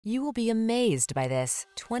You will be amazed by this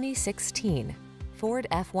 2016 Ford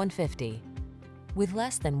F-150. With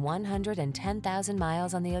less than 110,000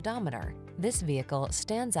 miles on the odometer, this vehicle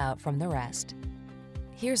stands out from the rest.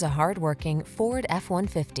 Here's a hard-working Ford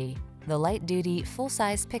F-150, the light-duty,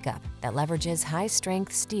 full-size pickup that leverages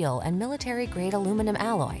high-strength steel and military-grade aluminum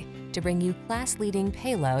alloy to bring you class-leading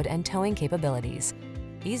payload and towing capabilities.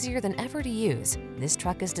 Easier than ever to use, this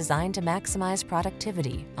truck is designed to maximize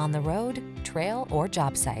productivity on the road, trail, or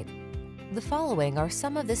job site. The following are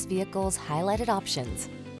some of this vehicle's highlighted options: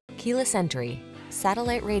 keyless entry,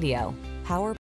 satellite radio, power